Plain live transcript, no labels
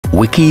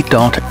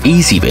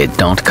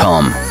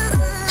wiki.ezvid.com.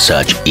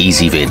 Search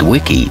Ezvid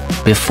Wiki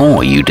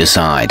before you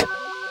decide.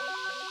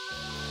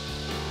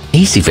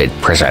 Ezvid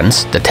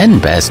presents the 10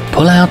 best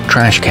pull-out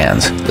trash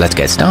cans. Let's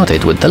get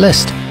started with the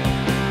list.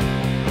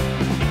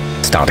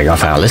 Starting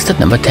off our list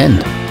at number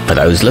 10. For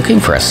those looking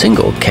for a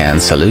single can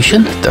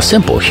solution, the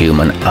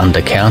simplehuman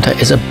undercounter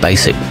is a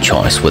basic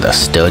choice with a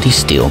sturdy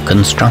steel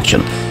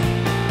construction.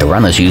 The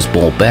runners use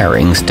ball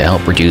bearings to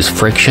help reduce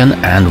friction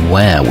and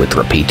wear with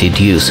repeated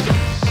use.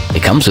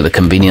 It comes with a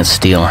convenient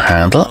steel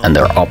handle and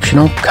there are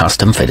optional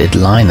custom-fitted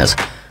liners.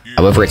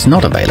 However, it's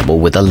not available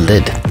with a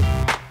lid.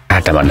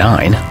 At number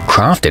 9,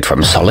 crafted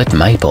from solid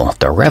maple,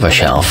 the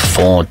rev-a-shelf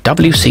for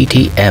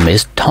WCTM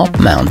is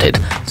top-mounted,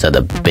 so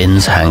the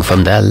bins hang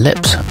from their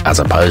lips as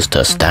opposed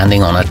to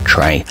standing on a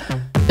tray.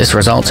 This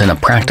results in a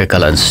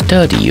practical and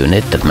sturdy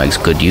unit that makes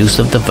good use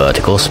of the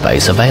vertical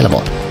space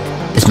available.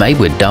 It's made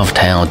with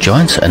dovetail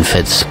joints and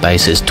fits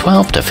spaces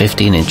 12 to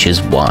 15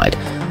 inches wide,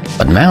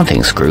 but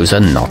mounting screws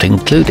are not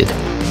included.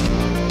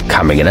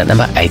 Coming in at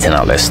number 8 on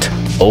our list.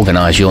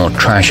 Organize your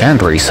trash and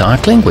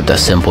recycling with the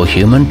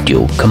simplehuman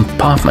dual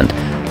compartment.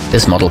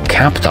 This model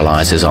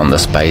capitalizes on the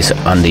space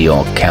under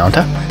your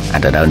counter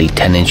and at only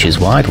 10 inches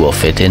wide will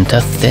fit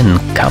into thin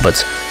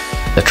cupboards.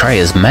 The tray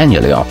is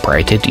manually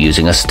operated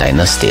using a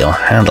stainless steel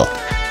handle.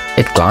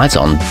 It glides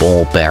on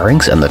ball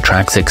bearings and the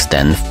tracks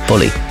extend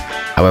fully.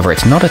 However,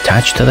 it's not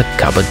attached to the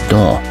cupboard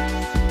door.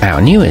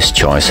 Our newest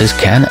choices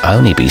can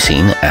only be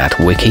seen at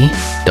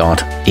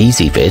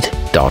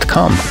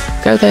wiki.ezvid.com.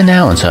 Go there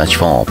now and search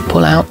for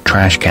pull-out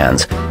trash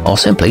cans, or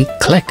simply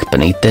click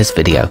beneath this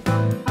video.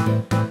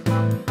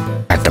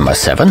 At number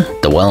 7,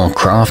 the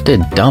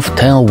well-crafted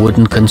dovetail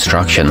wooden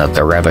construction of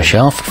the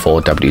rev-a-shelf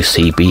for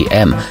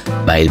WCBM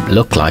may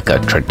look like a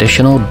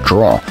traditional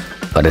drawer,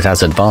 but it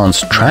has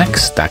advanced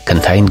tracks that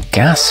contain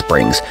gas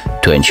springs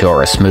to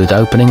ensure a smooth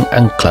opening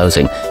and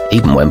closing,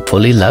 even when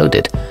fully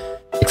loaded.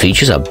 It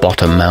features a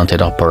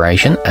bottom-mounted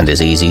operation and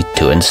is easy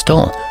to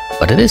install,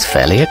 but it is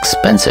fairly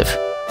expensive.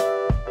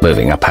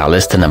 Moving up our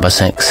list to number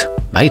 6.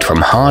 Made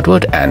from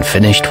hardwood and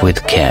finished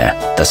with care,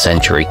 the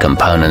Century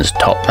Components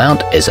top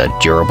mount is a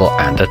durable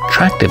and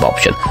attractive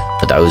option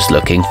for those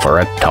looking for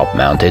a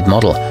top-mounted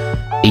model.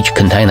 Each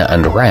container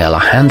and rail are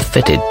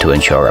hand-fitted to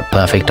ensure a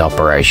perfect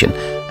operation,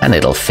 and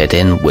it'll fit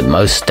in with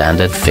most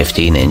standard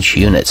 15-inch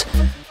units.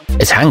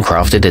 It's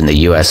handcrafted in the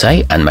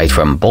USA and made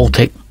from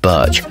Baltic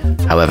birch.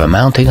 However,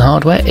 mounting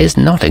hardware is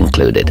not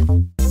included.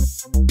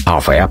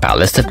 Halfway up our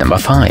list at number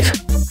 5.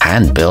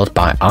 Hand-built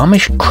by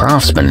Amish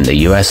craftsmen in the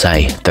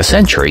USA, the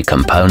Century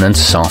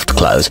Components soft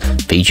close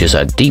features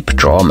a deep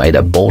drawer made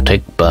of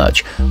Baltic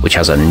birch, which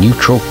has a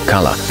neutral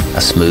color,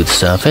 a smooth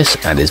surface,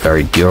 and is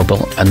very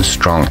durable and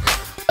strong.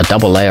 A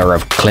double layer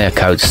of clear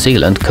coat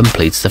sealant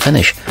completes the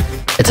finish.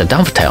 It's a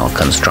dovetail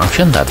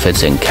construction that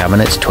fits in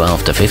cabinets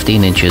 12 to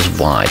 15 inches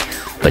wide,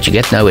 but you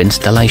get no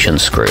installation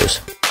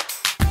screws.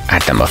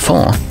 At number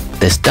 4,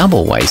 this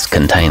double waste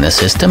container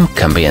system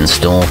can be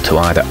installed to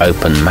either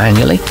open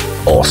manually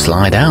or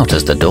slide out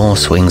as the door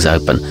swings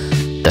open.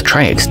 The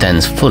tray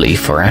extends fully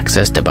for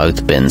access to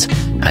both bins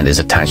and is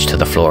attached to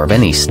the floor of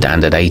any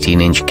standard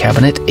 18-inch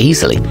cabinet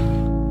easily.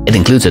 It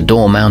includes a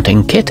door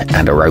mounting kit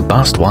and a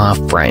robust wire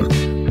frame.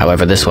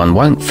 However, this one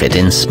won't fit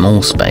in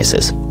small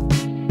spaces.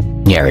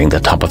 Nearing the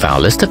top of our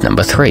list at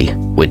number 3,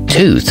 with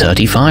 2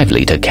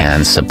 35-litre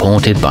cans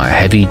supported by a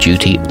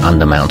heavy-duty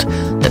undermount,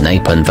 the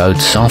knape and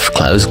vogt soft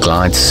close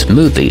glides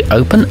smoothly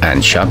open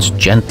and shuts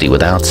gently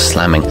without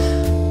slamming.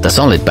 The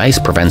solid base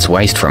prevents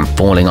waste from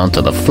falling onto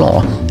the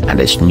floor,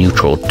 and its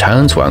neutral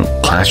tones won't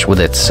clash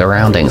with its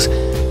surroundings.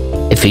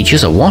 It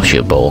features a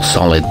washable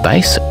solid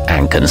base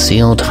and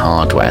concealed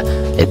hardware.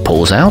 It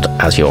pulls out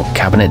as your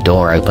cabinet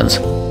door opens.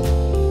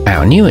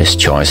 Our newest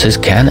choices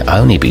can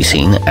only be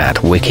seen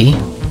at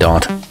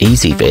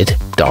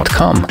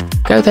wiki.ezvid.com.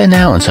 Go there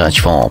now and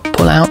search for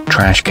pull-out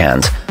trash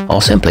cans,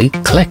 or simply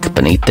click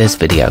beneath this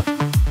video.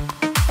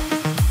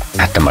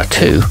 At number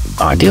 2,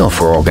 ideal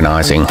for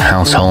organizing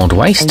household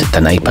waste, the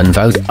knape and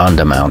vogt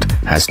undermount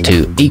has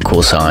 2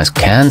 equal-sized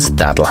cans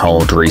that'll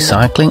hold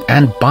recycling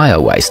and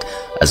bio-waste,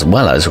 as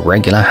well as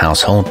regular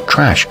household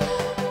trash.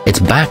 Its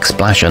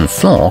backsplash and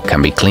floor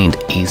can be cleaned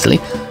easily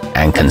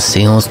and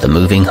conceals the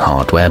moving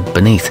hardware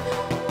beneath.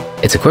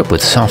 It's equipped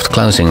with soft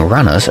closing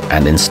runners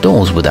and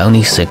installs with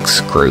only 6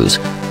 screws.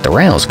 The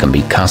rails can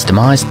be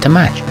customized to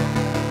match.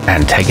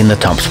 And taking the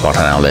top spot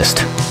on our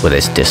list, with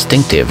its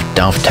distinctive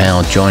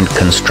dovetail joint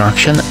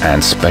construction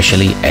and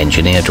specially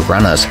engineered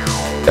runners,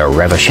 the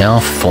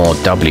rev-a-shelf for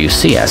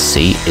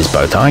WCSC is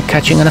both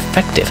eye-catching and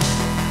effective.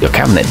 Your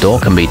cabinet door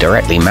can be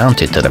directly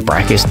mounted to the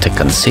brackets to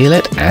conceal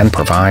it and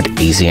provide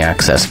easy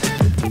access.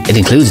 It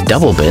includes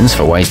double bins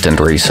for waste and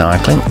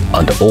recycling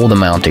and all the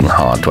mounting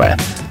hardware,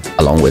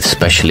 along with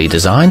specially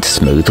designed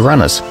smooth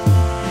runners.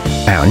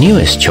 Our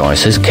newest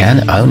choices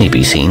can only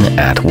be seen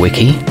at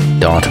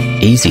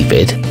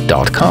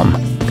wiki.ezvid.com.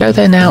 Go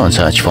there now and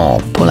search for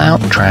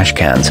pull-out trash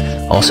cans,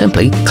 or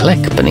simply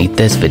click beneath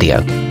this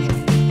video.